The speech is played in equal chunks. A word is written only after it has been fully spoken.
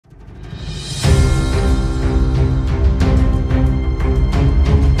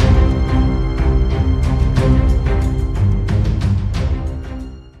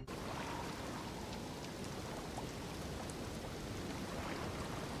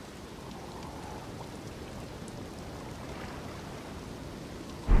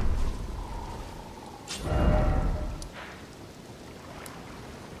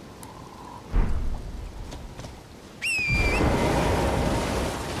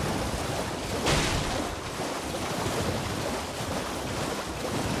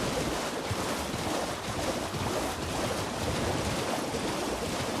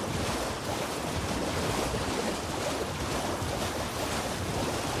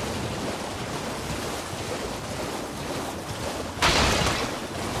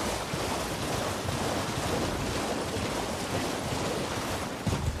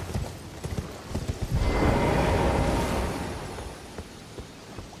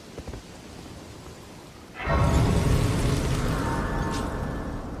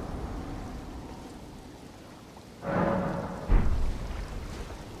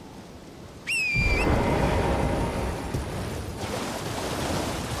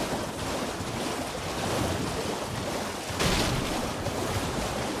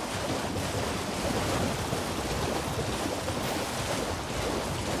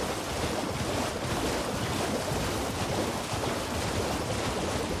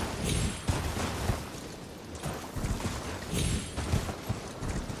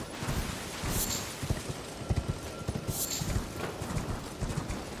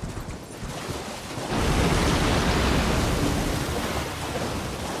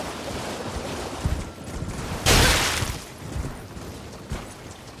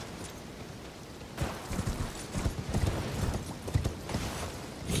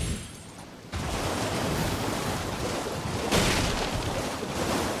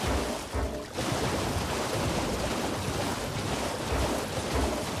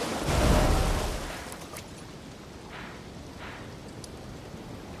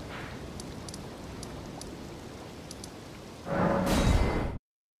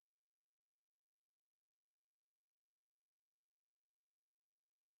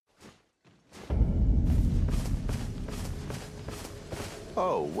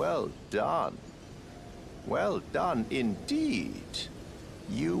Oh, well done. Well done indeed.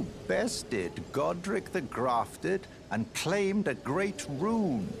 You bested Godric the Grafted and claimed a great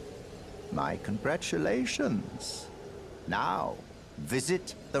rune. My congratulations. Now,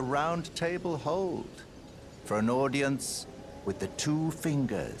 visit the Round Table Hold for an audience with the two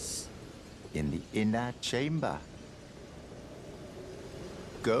fingers in the inner chamber.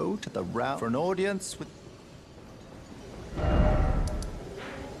 Go to the round for an audience with...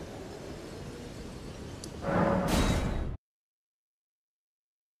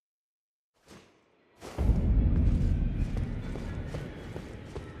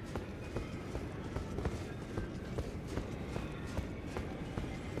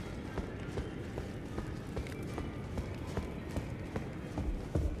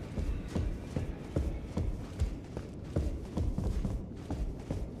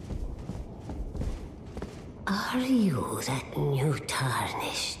 Are you that new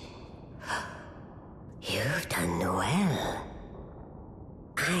tarnished? You've done well.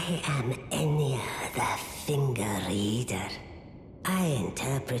 I am Enya the Finger Reader. I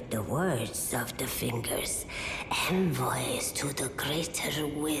interpret the words of the fingers, envoys to the greater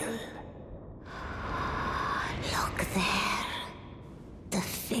will. Look there. The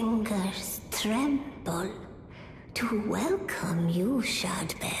fingers tremble to welcome you,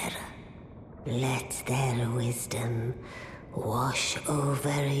 Shardbearer. Let their wisdom wash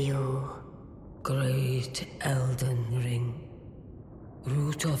over you. Great Elden Ring,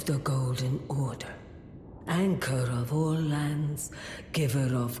 root of the Golden Order, anchor of all lands,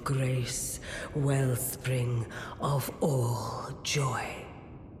 giver of grace, wellspring of all joy.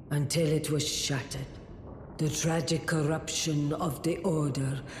 Until it was shattered, the tragic corruption of the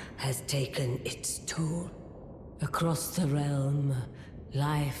Order has taken its toll. Across the realm,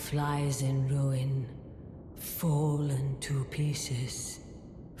 life lies in ruin, fallen to pieces.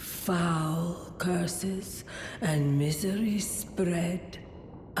 Foul curses and misery spread,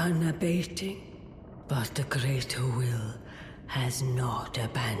 unabating. But the greater will has not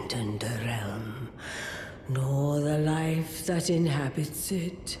abandoned the realm, nor the life that inhabits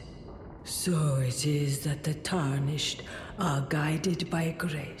it. So it is that the Tarnished are guided by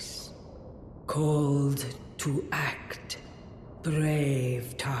grace, called to act.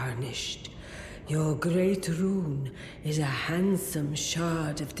 Brave Tarnished, your great rune is a handsome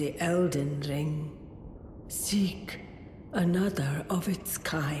shard of the Elden Ring. Seek another of its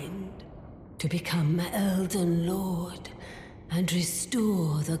kind to become Elden Lord and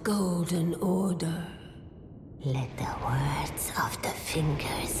restore the Golden Order. Let the words of the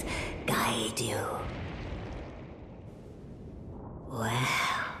fingers guide you. Well,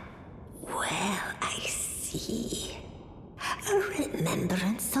 I see. A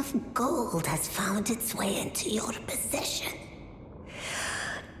remembrance of gold has found its way into your possession.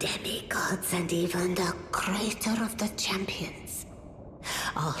 Demigods and even the creator of the champions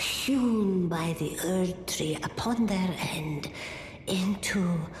are hewn by the Earth Tree upon their end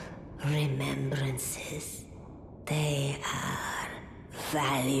into remembrances. They are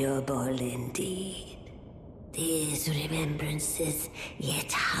valuable indeed. These remembrances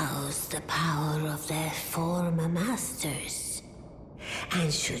yet house the power of their former masters.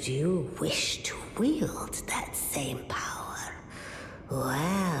 And should you wish to wield that same power,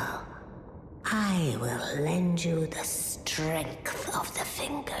 well, I will lend you the strength of the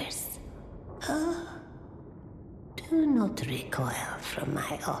fingers. Do not recoil from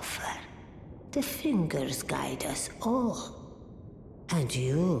my offer. The fingers guide us all. And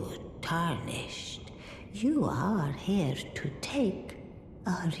you, Tarnished, you are here to take,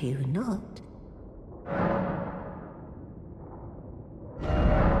 are you not?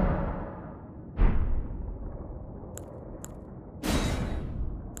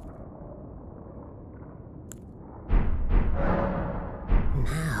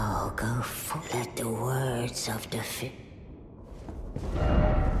 Now go full at the words of the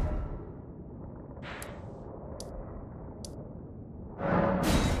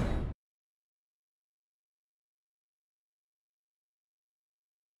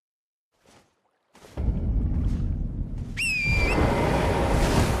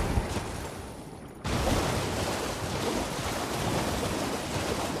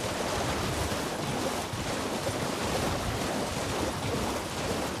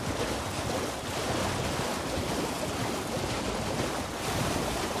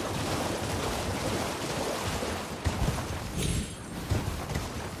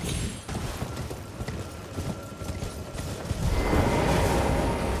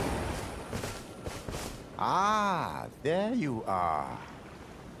Ah, there you are.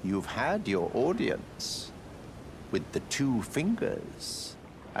 You've had your audience. with the two fingers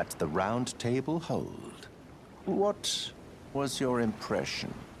at the round table hold. What was your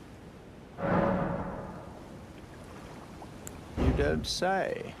impression? You don't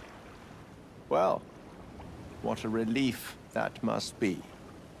say. Well, what a relief that must be.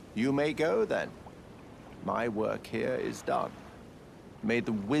 You may go then. My work here is done. May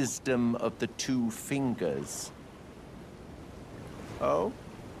the wisdom of the two fingers... Oh?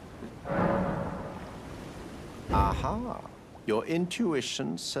 Aha! Your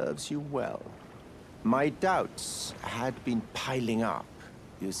intuition serves you well. My doubts had been piling up,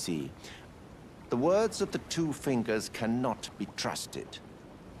 you see. The words of the two fingers cannot be trusted.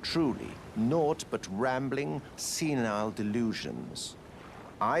 Truly, naught but rambling, senile delusions.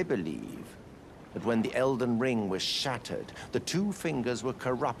 I believe that when the Elden Ring was shattered, the two fingers were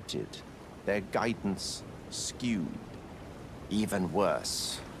corrupted, their guidance skewed. Even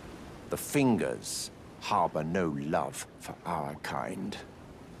worse, the fingers harbor no love for our kind.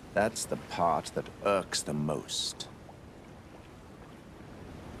 That's the part that irks the most.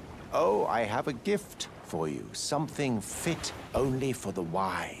 Oh, I have a gift for you, something fit only for the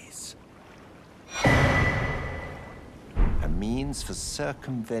wise. A means for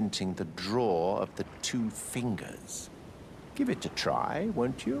circumventing the draw of the two fingers. Give it a try,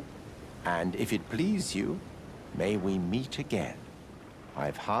 won't you? And if it please you, may we meet again.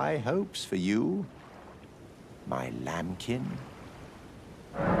 I've high hopes for you, my lambkin.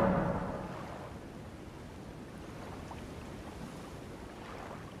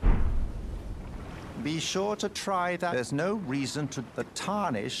 Be sure to try that. There's no reason to... The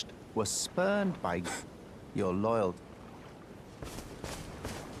Tarnished were spurned by your loyalty.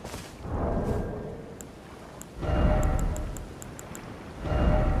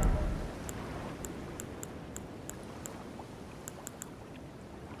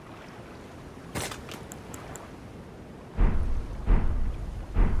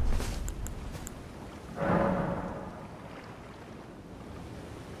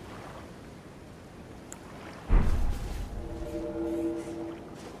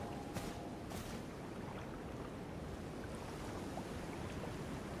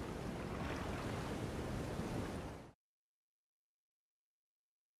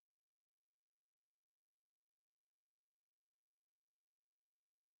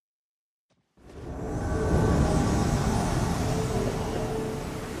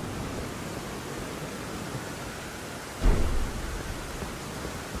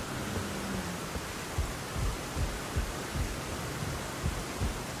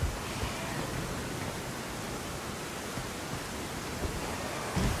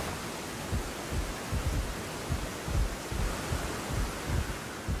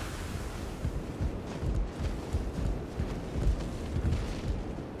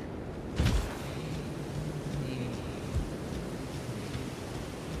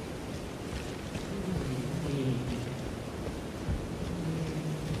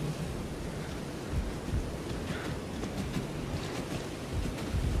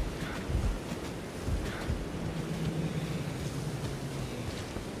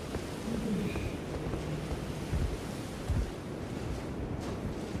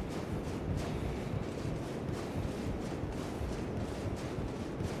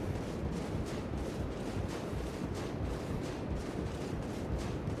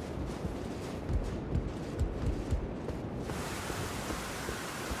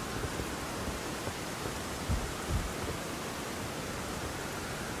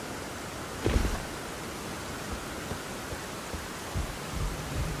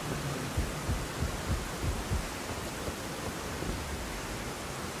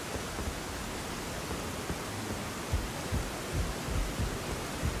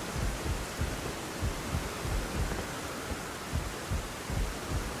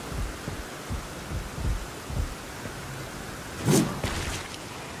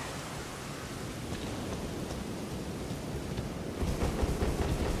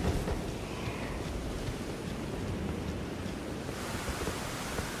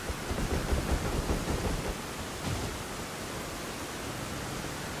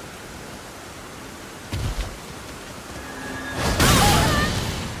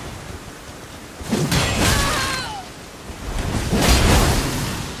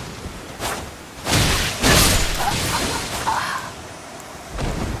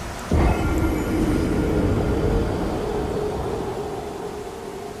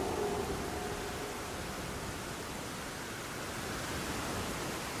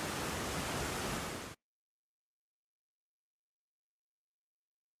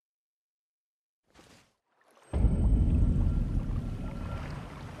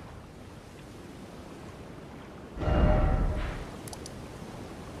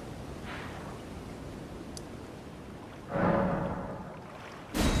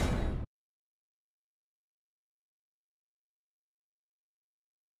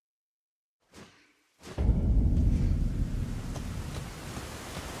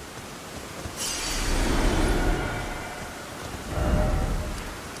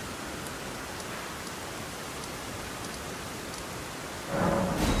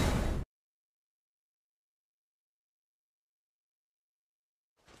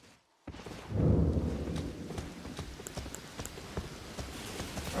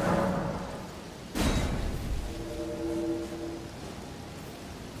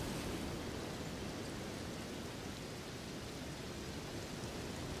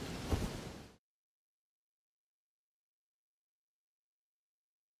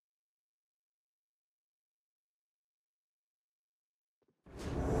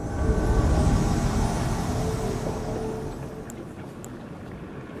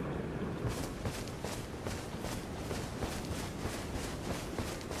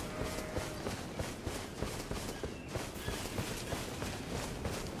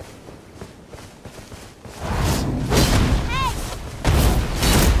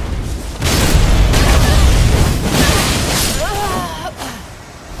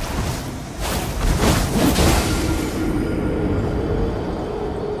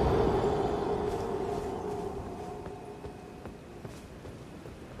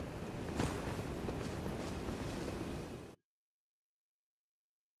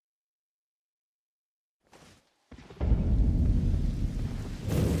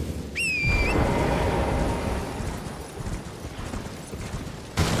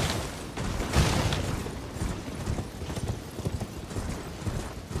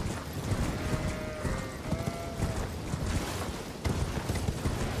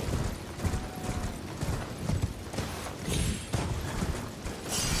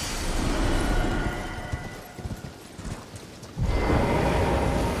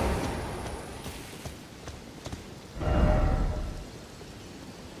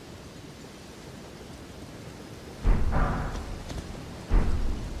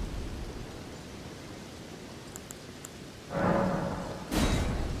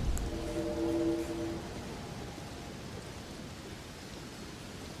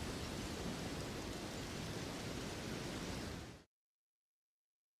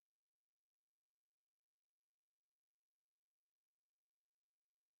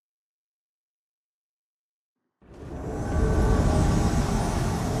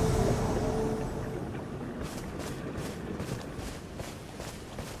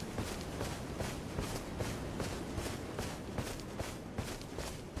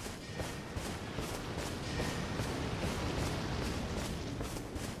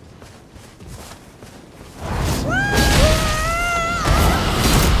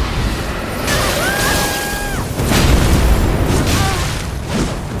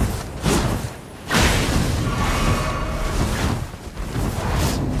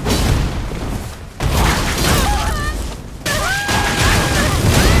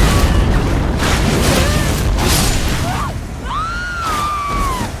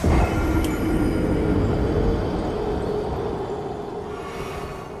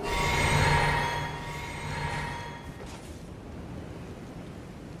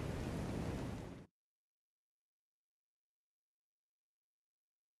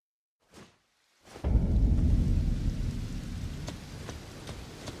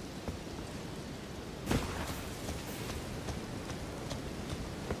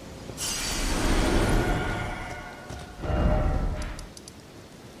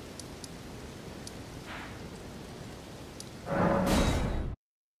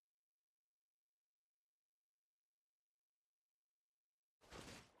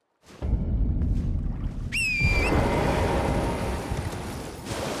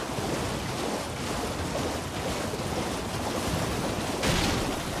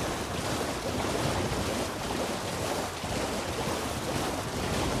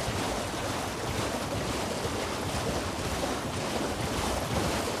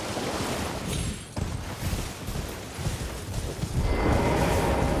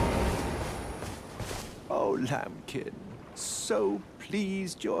 Lambkin. So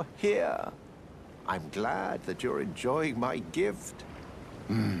pleased you're here. I'm glad that you're enjoying my gift.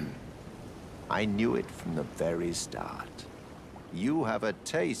 I knew it from the very start. You have a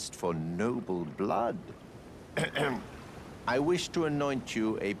taste for noble blood. I wish to anoint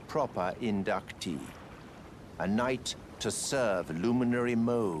you a proper inductee. A knight to serve Luminary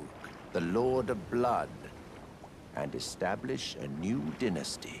Moog, the Lord of Blood, and establish a new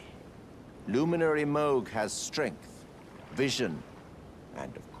dynasty. Luminary Moog has strength, vision,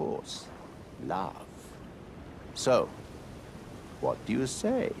 and of course, love. So, what do you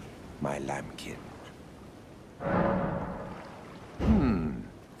say, my lambkin?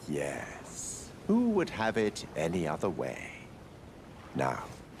 Yes. Who would have it any other way? Now,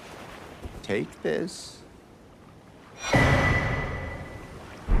 take this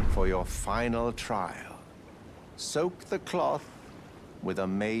for your final trial. Soak the cloth with a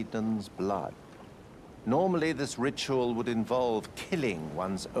maiden's blood. Normally, this ritual would involve killing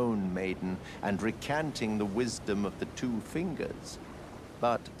one's own maiden and recanting the wisdom of the two fingers.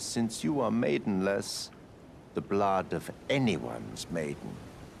 But since you are maidenless, the blood of anyone's maiden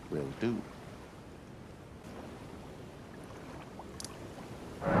will do.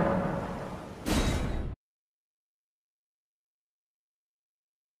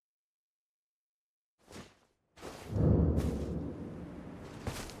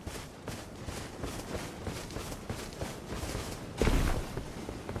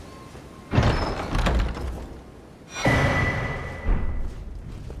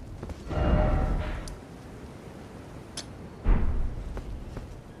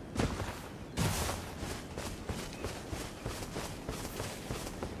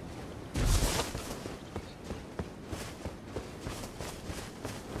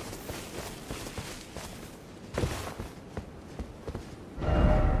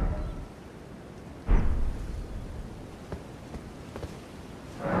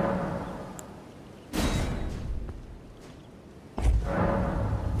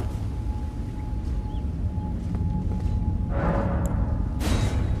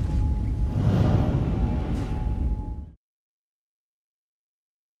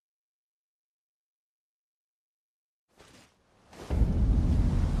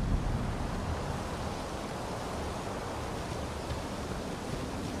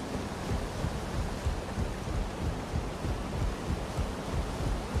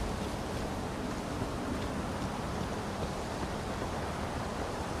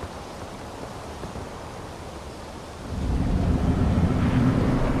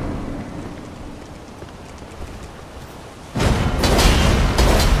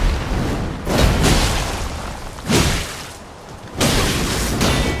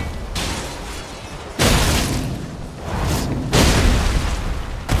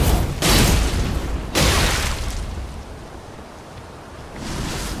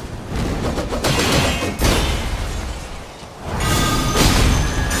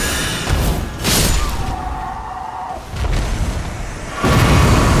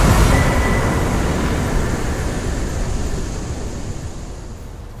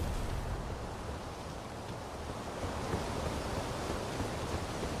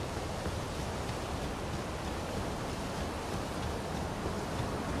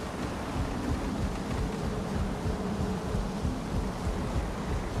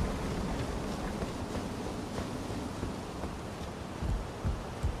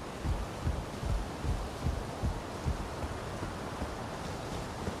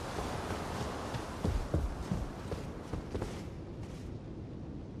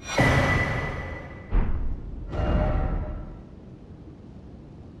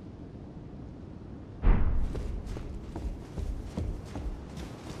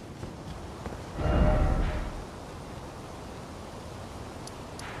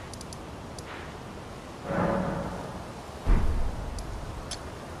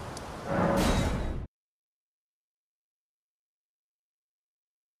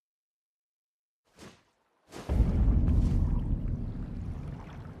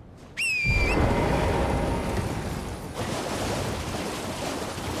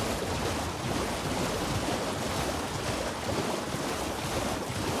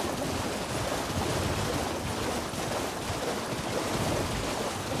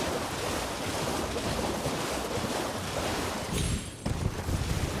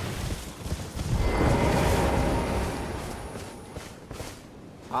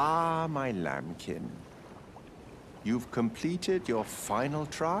 Ah, my lambkin. You've completed your final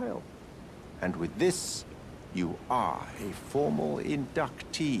trial. And with this, you are a formal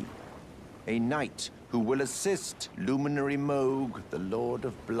inductee. A knight who will assist Luminary Moog, the Lord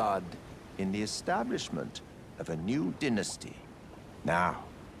of Blood, in the establishment of a new dynasty. Now,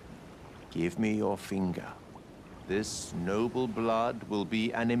 give me your finger. This noble blood will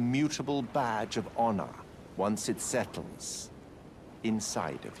be an immutable badge of honor once it settles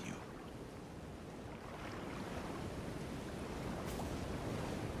inside of you.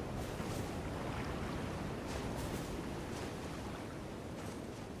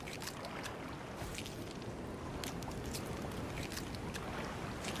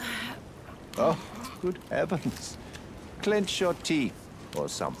 Oh, good heavens. Clench your teeth or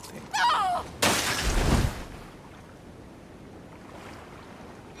something.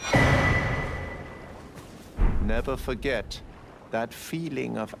 Never forget that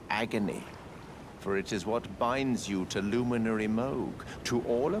feeling of agony, for it is what binds you to Luminary Moog, to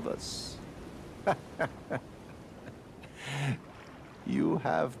all of us. You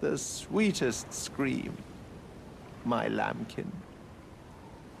have the sweetest scream, my lambkin.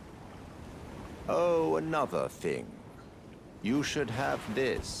 Oh, another thing. You should have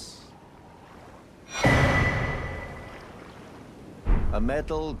this. A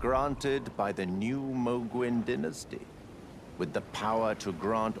medal granted by the new Moguin dynasty, with the power to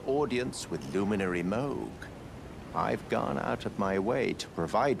grant audience with Luminary Moog. I've gone out of my way to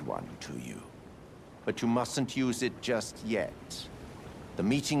provide one to you, but you mustn't use it just yet. The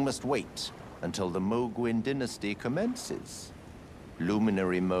meeting must wait until the Moguin dynasty commences.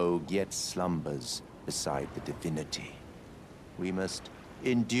 Luminary Moog yet slumbers beside the divinity. We must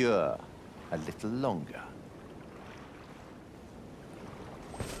endure a little longer.